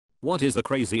What is the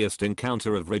craziest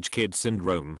encounter of rich kid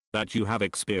syndrome that you have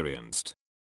experienced?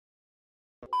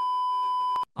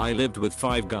 I lived with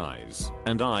 5 guys,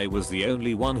 and I was the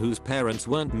only one whose parents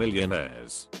weren't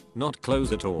millionaires. Not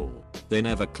close at all. They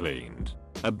never cleaned.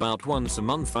 About once a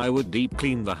month I would deep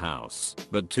clean the house,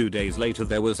 but 2 days later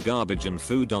there was garbage and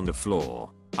food on the floor.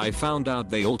 I found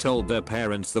out they all told their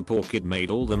parents the poor kid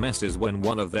made all the messes when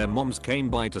one of their moms came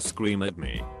by to scream at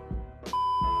me.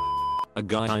 A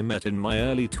guy I met in my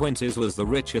early 20s was the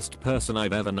richest person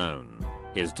I've ever known.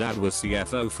 His dad was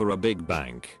CFO for a big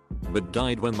bank, but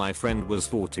died when my friend was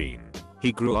 14.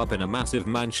 He grew up in a massive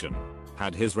mansion,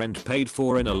 had his rent paid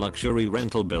for in a luxury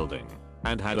rental building,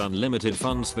 and had unlimited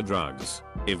funds for drugs.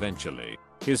 Eventually,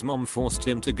 his mom forced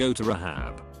him to go to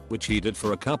rehab, which he did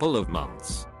for a couple of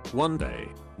months. One day,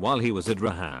 while he was at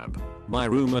rehab, my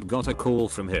roommate got a call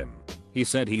from him. He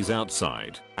said he's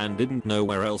outside and didn't know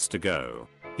where else to go.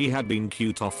 He had been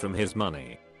cut off from his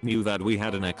money, knew that we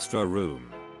had an extra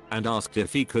room, and asked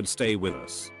if he could stay with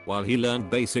us while he learned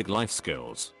basic life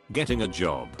skills, getting a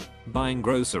job, buying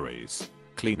groceries,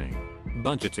 cleaning,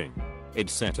 budgeting,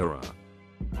 etc.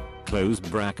 Close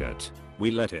bracket.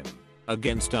 We let him,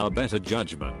 against our better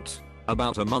judgment.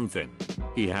 About a month in,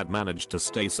 he had managed to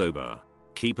stay sober,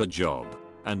 keep a job,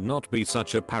 and not be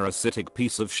such a parasitic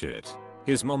piece of shit.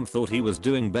 His mom thought he was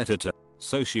doing better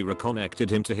so she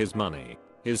reconnected him to his money.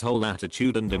 His whole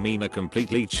attitude and demeanor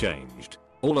completely changed.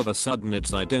 All of a sudden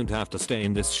it's I don't have to stay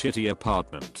in this shitty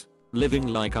apartment, living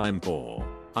like I'm poor.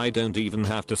 I don't even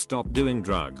have to stop doing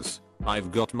drugs.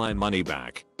 I've got my money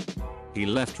back. He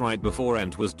left right before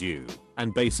rent was due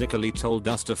and basically told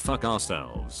us to fuck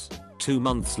ourselves. 2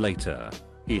 months later,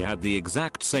 he had the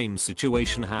exact same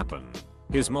situation happen.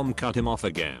 His mom cut him off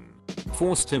again,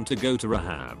 forced him to go to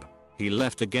rehab. He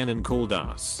left again and called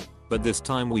us, but this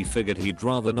time we figured he'd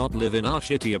rather not live in our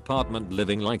shitty apartment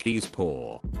living like he's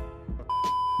poor.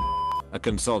 A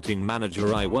consulting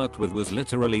manager I worked with was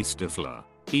literally Stifler.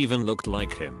 Even looked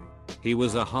like him. He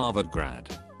was a Harvard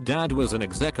grad. Dad was an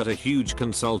exec at a huge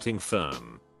consulting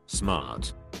firm.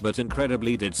 Smart, but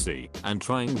incredibly ditzy and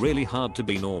trying really hard to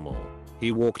be normal.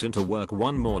 He walked into work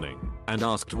one morning and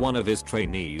asked one of his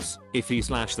trainees if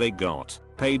they got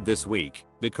paid this week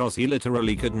because he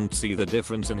literally couldn't see the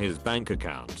difference in his bank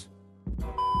account.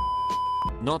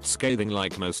 Not scathing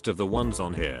like most of the ones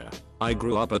on here. I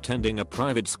grew up attending a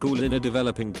private school in a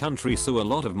developing country, so a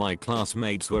lot of my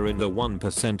classmates were in the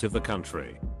 1% of the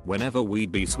country. Whenever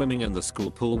we'd be swimming in the school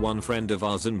pool, one friend of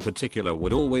ours in particular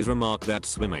would always remark that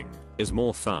swimming is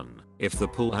more fun if the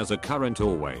pool has a current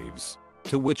or waves.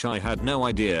 To which I had no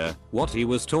idea what he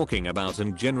was talking about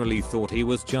and generally thought he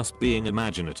was just being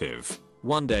imaginative.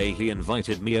 One day he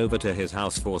invited me over to his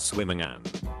house for swimming and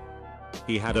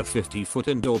he had a 50-foot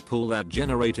indoor pool that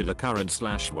generated a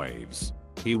current/waves.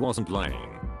 He wasn't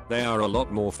lying. They are a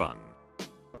lot more fun.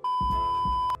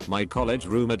 My college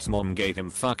roommate's mom gave him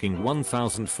fucking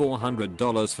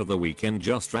 $1,400 for the weekend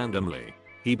just randomly.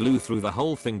 He blew through the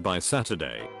whole thing by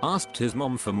Saturday, asked his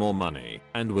mom for more money,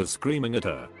 and was screaming at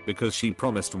her because she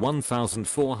promised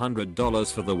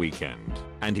 $1,400 for the weekend,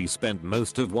 and he spent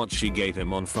most of what she gave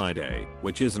him on Friday,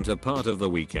 which isn't a part of the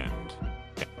weekend.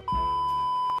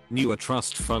 Knew a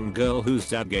trust fund girl whose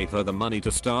dad gave her the money to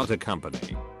start a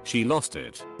company. She lost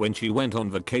it when she went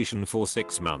on vacation for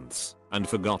 6 months and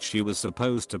forgot she was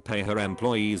supposed to pay her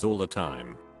employees all the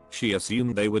time. She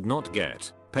assumed they would not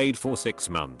get paid for 6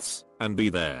 months and be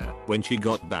there when she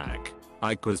got back.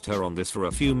 I quizzed her on this for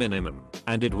a few minimum,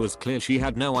 and it was clear she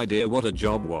had no idea what a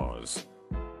job was.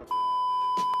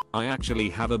 I actually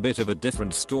have a bit of a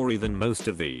different story than most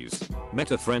of these.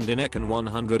 Met a friend in Econ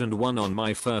 101 on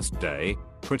my first day.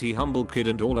 Pretty humble kid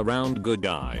and all around good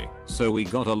guy, so we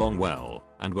got along well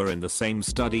and were in the same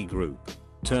study group.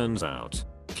 Turns out,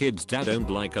 kid's dad owned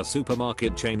like a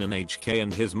supermarket chain in HK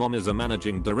and his mom is a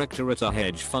managing director at a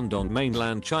hedge fund on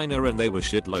mainland China, and they were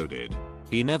shit-loaded.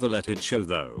 He never let it show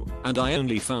though, and I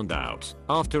only found out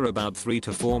after about 3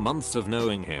 to 4 months of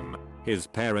knowing him. His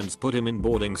parents put him in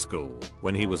boarding school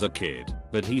when he was a kid,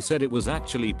 but he said it was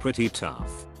actually pretty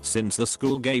tough since the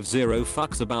school gave zero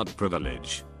fucks about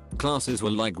privilege. Classes were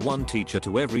like 1 teacher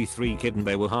to every 3 kids and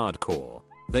they were hardcore.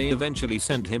 They eventually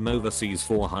sent him overseas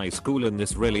for high school in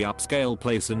this really upscale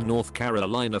place in North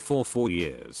Carolina for 4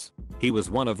 years. He was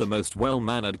one of the most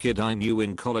well-mannered kid I knew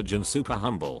in college and super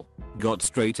humble. Got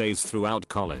straight A's throughout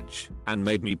college and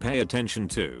made me pay attention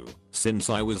too, since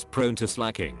I was prone to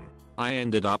slacking. I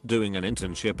ended up doing an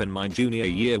internship in my junior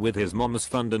year with his mom's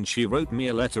fund, and she wrote me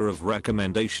a letter of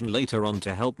recommendation later on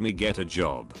to help me get a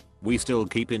job. We still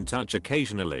keep in touch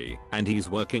occasionally, and he's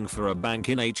working for a bank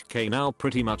in HK now,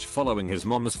 pretty much following his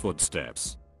mom's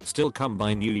footsteps. Still come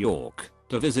by New York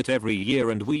to visit every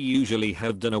year, and we usually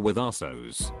have dinner with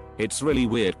Arsos. It's really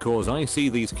weird cause I see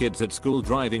these kids at school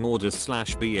driving Audis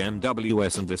 /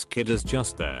 BMWs, and this kid is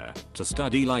just there to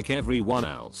study like everyone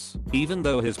else, even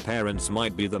though his parents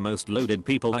might be the most loaded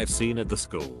people I've seen at the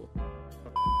school.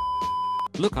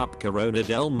 Look up Corona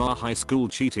Del Mar High School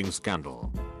cheating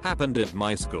scandal. Happened at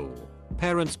my school.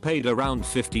 Parents paid around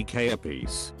 $50K a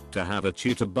piece to have a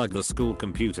tutor bug the school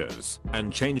computers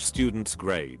and change students'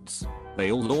 grades.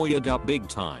 They all lawyered up big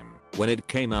time when it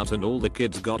came out, and all the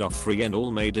kids got off free and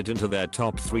all made it into their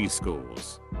top 3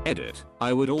 schools. Edit.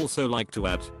 I would also like to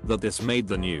add that this made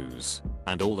the news,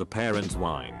 and all the parents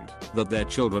whined that their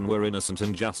children were innocent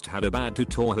and just had a bad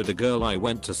tutor. A girl I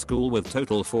went to school with,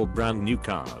 total 4 brand new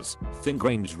cars, think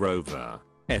Range Rover,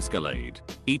 Escalade,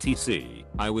 etc.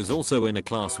 I was also in a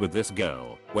class with this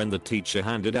girl when the teacher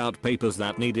handed out papers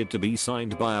that needed to be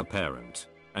signed by a parent,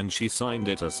 and she signed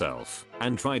it herself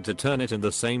and tried to turn it in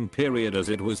the same period as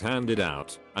it was handed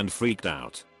out, and freaked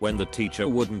out when the teacher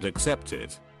wouldn't accept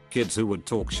it. Kids who would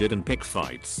talk shit and pick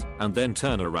fights and then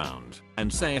turn around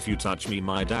and say, "If you touch me,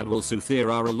 my dad will sue."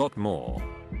 There are a lot more.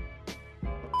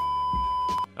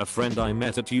 A friend I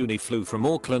met at uni flew from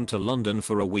Auckland to London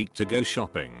for a week to go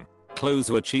shopping.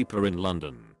 Clothes were cheaper in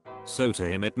London, so to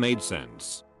him it made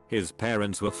sense. His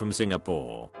parents were from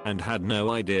Singapore and had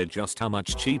no idea just how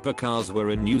much cheaper cars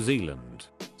were in New Zealand.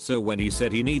 So when he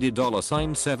said he needed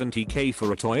 $70K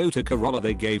for a Toyota Corolla,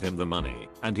 they gave him the money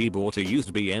and he bought a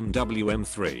used BMW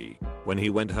M3. When he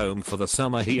went home for the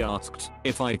summer, he asked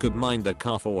if I could mind the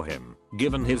car for him.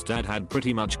 Given his dad had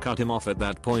pretty much cut him off at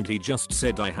that point, he just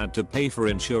said I had to pay for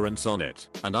insurance on it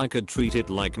and I could treat it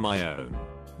like my own.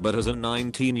 But as a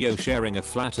 19-year sharing a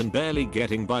flat and barely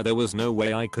getting by, there was no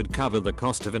way I could cover the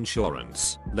cost of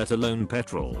insurance, let alone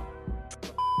petrol.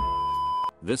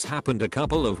 This happened a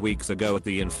couple of weeks ago at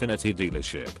the Infiniti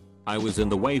dealership. I was in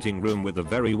the waiting room with a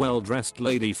very well-dressed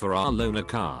lady for our loaner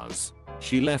cars.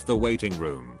 She left the waiting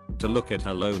room to look at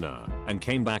her loaner and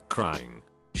came back crying.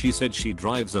 She said she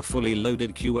drives a fully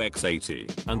loaded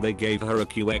QX80 and they gave her a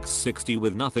QX60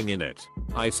 with nothing in it.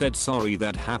 I said sorry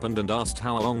that happened and asked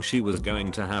how long she was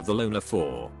going to have the loaner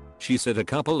for. She said a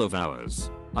couple of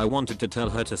hours. I wanted to tell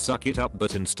her to suck it up,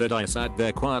 but instead I sat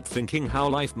there quiet thinking how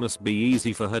life must be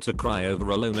easy for her to cry over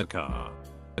a loaner car.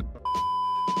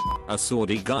 A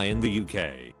Saudi guy in the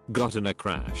UK got in a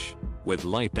crash with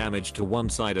light damage to one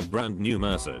side of brand new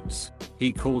Mercedes.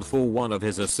 He called for one of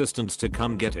his assistants to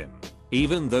come get him,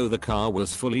 even though the car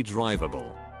was fully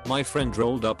drivable. My friend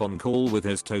rolled up on call with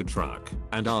his tow truck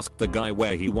and asked the guy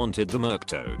where he wanted the Merc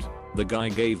towed. The guy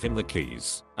gave him the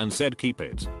keys and said, "Keep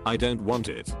it, I don't want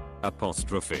it."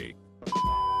 Apostrophe.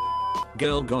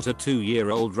 Girl got a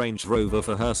 2-year-old Range Rover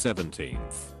for her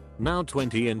 17th. Now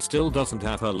 20 and still doesn't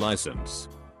have her license.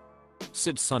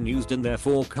 Sits unused in their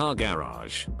 4-car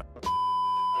garage.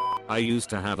 I used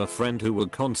to have a friend who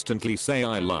would constantly say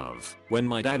 "I love" when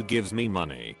my dad gives me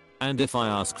money. And if I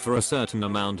ask for a certain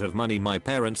amount of money, my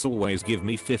parents always give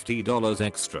me $50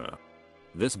 extra.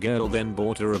 This girl then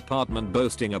bought her apartment,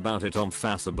 boasting about it on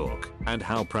Facebook and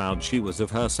how proud she was of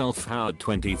herself, how at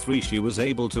 23 she was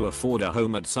able to afford a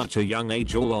home at such a young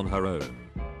age all on her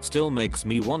own. Still makes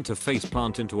me want to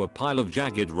faceplant into a pile of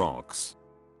jagged rocks.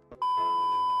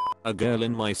 A girl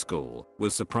in my school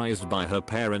was surprised by her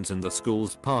parents in the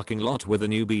school's parking lot with a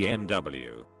new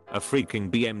BMW. A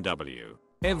freaking BMW.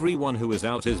 Everyone who is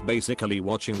out is basically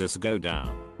watching this go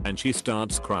down, and she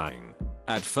starts crying.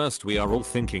 At first we are all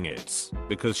thinking it's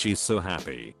because she's so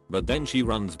happy, but then she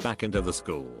runs back into the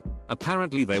school.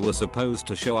 Apparently they were supposed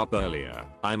to show up earlier,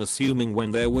 I'm assuming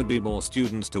when there would be more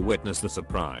students to witness the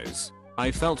surprise. I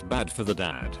felt bad for the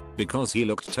dad because he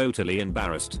looked totally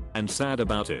embarrassed and sad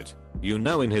about it. You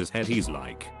know, in his head he's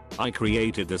like, "I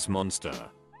created this monster."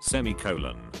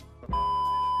 Semicolon.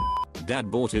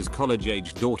 Dad bought his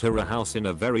college-aged daughter a house in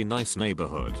a very nice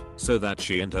neighborhood so that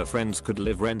she and her friends could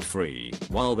live rent-free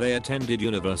while they attended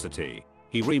university.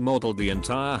 He remodeled the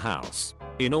entire house.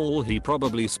 In all, he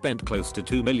probably spent close to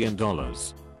 $2 million.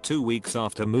 2 weeks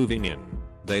after moving in,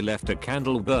 they left a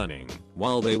candle burning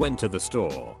while they went to the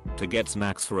store to get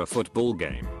snacks for a football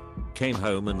game. Came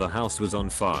home and the house was on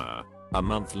fire. A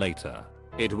month later,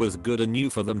 it was good and new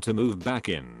for them to move back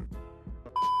in.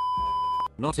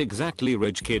 Not exactly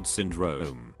rich kid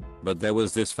syndrome, but there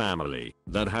was this family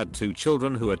that had 2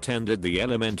 children who attended the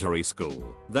elementary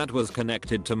school that was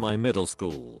connected to my middle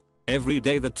school. Every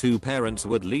day the 2 parents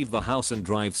would leave the house and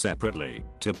drive separately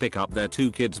to pick up their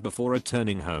 2 kids before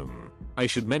returning home. I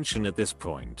should mention at this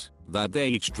point that they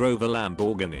each drove a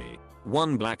Lamborghini,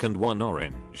 one black and one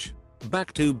orange,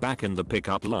 back to back in the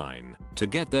pickup line to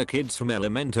get their kids from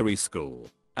elementary school.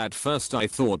 At first I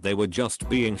thought they were just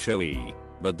being showy,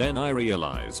 but then I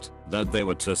realized that they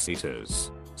were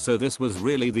tuss-eaters. So this was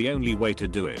really the only way to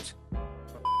do it.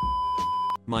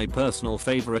 My personal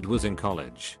favorite was in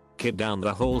college. Kid down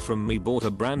the hall from me bought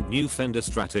a brand new Fender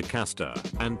Stratocaster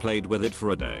and played with it for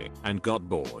a day and got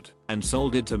bored and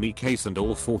sold it to me case and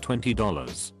all for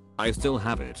 $20. I still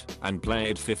have it and play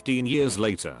it 15 years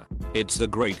later. It's a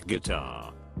great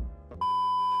guitar.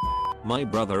 My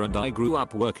brother and I grew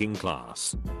up working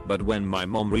class, but when my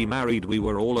mom remarried we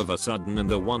were all of a sudden in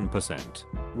the 1%.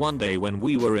 One day when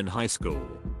we were in high school,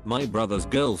 my brother's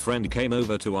girlfriend came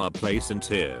over to our place in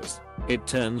tears. It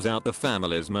turns out the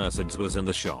family's Mercedes was in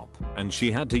the shop and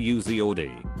she had to use the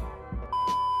Audi.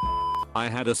 I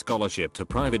had a scholarship to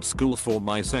private school for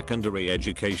my secondary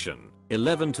education,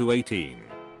 11 to 18.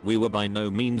 We were by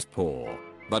no means poor,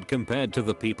 but compared to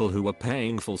the people who were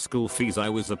paying full school fees I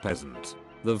was a peasant.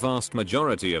 The vast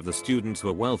majority of the students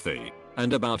were wealthy,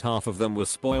 and about half of them were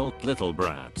spoiled little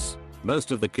brats.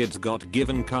 Most of the kids got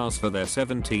given cars for their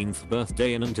 17th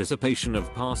birthday in anticipation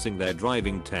of passing their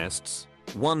driving tests.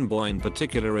 One boy in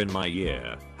particular in my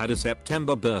year had a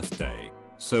September birthday,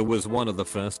 so was one of the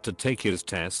first to take his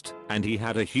test, and he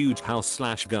had a huge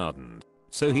house/garden.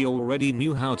 So he already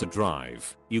knew how to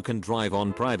drive. You can drive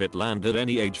on private land at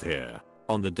any age here.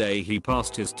 On the day he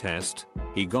passed his test,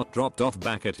 he got dropped off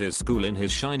back at his school in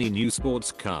his shiny new sports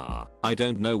car. I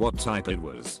don't know what type it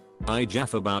was. I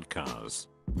jaff about cars,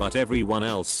 but everyone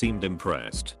else seemed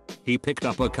impressed. He picked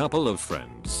up a couple of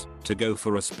friends to go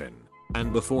for a spin,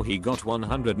 and before he got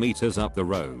 100 meters up the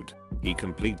road, he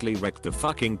completely wrecked the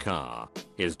fucking car.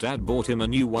 His dad bought him a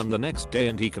new one the next day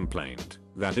and he complained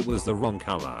that it was the wrong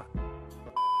color.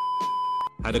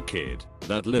 Had a kid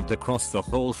that lived across the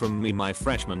hall from me my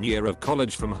freshman year of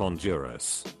college from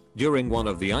Honduras. During one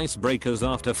of the icebreakers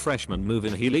after freshman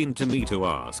move-in he leaned to me to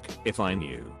ask if I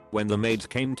knew when the maids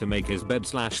came to make his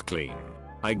bed/clean.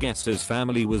 I guess his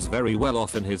family was very well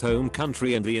off in his home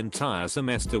country and the entire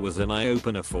semester was an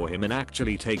eye-opener for him in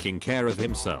actually taking care of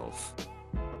himself.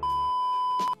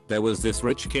 There was this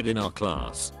rich kid in our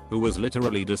class who was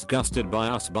literally disgusted by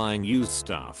us buying used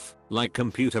stuff, like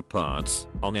computer parts,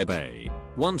 on eBay.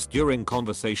 Once during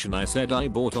conversation I said I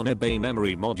bought on eBay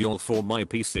memory module for my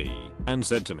PC, and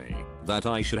said to me that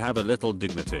I should have a little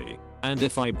dignity, and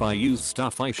if I buy used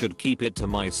stuff I should keep it to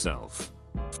myself.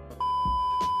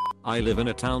 I live in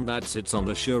a town that sits on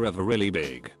the shore of a really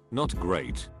big, not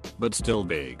great, but still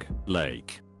big,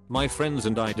 lake. My friends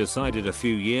and I decided a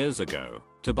few years ago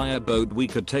to buy a boat we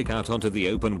could take out onto the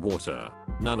open water.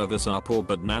 None of us are poor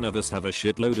but none of us have a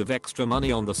shitload of extra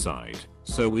money on the side,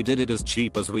 so we did it as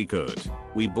cheap as we could.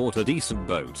 We bought a decent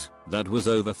boat that was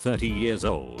over 30 years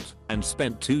old and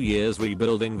spent 2 years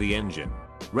rebuilding the engine,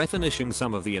 refinishing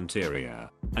some of the interior,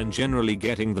 and generally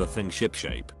getting the thing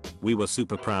shipshape. We were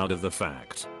super proud of the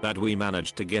fact that we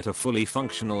managed to get a fully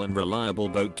functional and reliable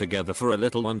boat together for a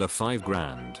little under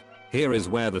 $5,000. Here is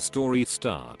where the story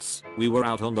starts. We were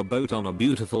out on the boat on a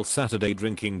beautiful Saturday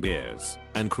drinking beers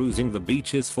and cruising the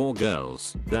beaches for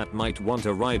girls that might want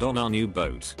to ride on our new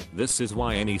boat. This is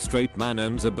why any straight man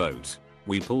owns a boat.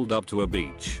 We pulled up to a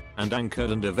beach and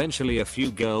anchored and eventually a few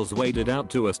girls waded out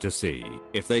to us to see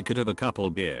if they could have a couple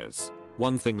beers.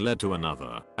 One thing led to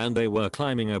another and they were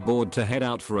climbing aboard to head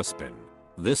out for a spin.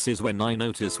 This is when I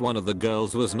noticed one of the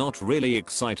girls was not really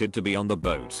excited to be on the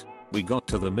boat. We got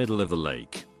to the middle of the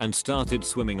lake and started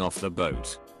swimming off the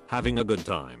boat, having a good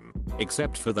time,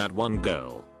 except for that one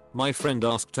girl. My friend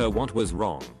asked her what was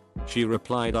wrong. She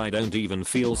replied, "I don't even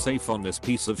feel safe on this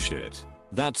piece of shit.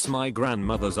 That's my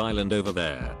grandmother's island over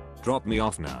there. Drop me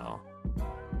off now."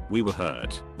 We were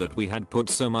hurt that we had put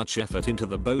so much effort into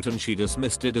the boat and she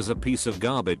dismissed it as a piece of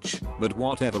garbage, but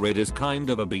whatever, it is kind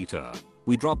of a beater.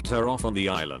 We dropped her off on the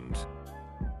island.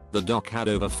 The dock had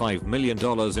over $5 million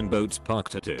in boats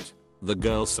parked at it. The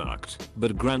girl sucked,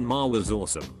 but grandma was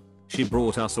awesome. She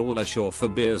brought us all ashore for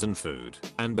beers and food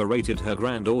and berated her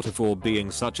granddaughter for being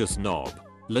such a snob.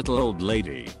 Little old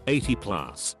lady, 80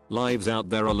 plus, lives out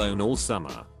there alone all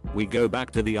summer. We go back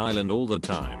to the island all the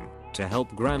time to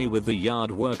help granny with the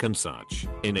yard work and such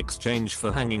in exchange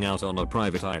for hanging out on a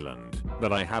private island,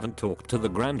 but I haven't talked to the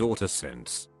granddaughter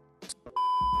since.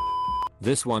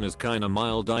 This one is kinda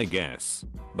mild I guess,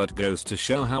 but goes to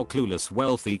show how clueless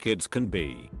wealthy kids can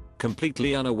be.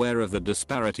 Completely unaware of the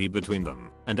disparity between them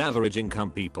and average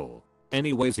income people.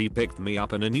 Anyways, he picked me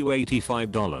up in a new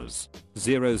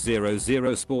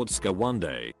 $85,000 sports car one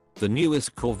day. The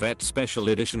newest Corvette Special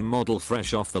Edition model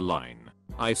fresh off the line.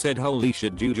 I said, "Holy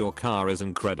shit dude, your car is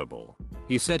incredible."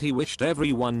 He said he wished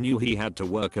everyone knew he had to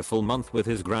work a full month with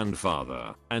his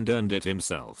grandfather and earned it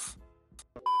himself.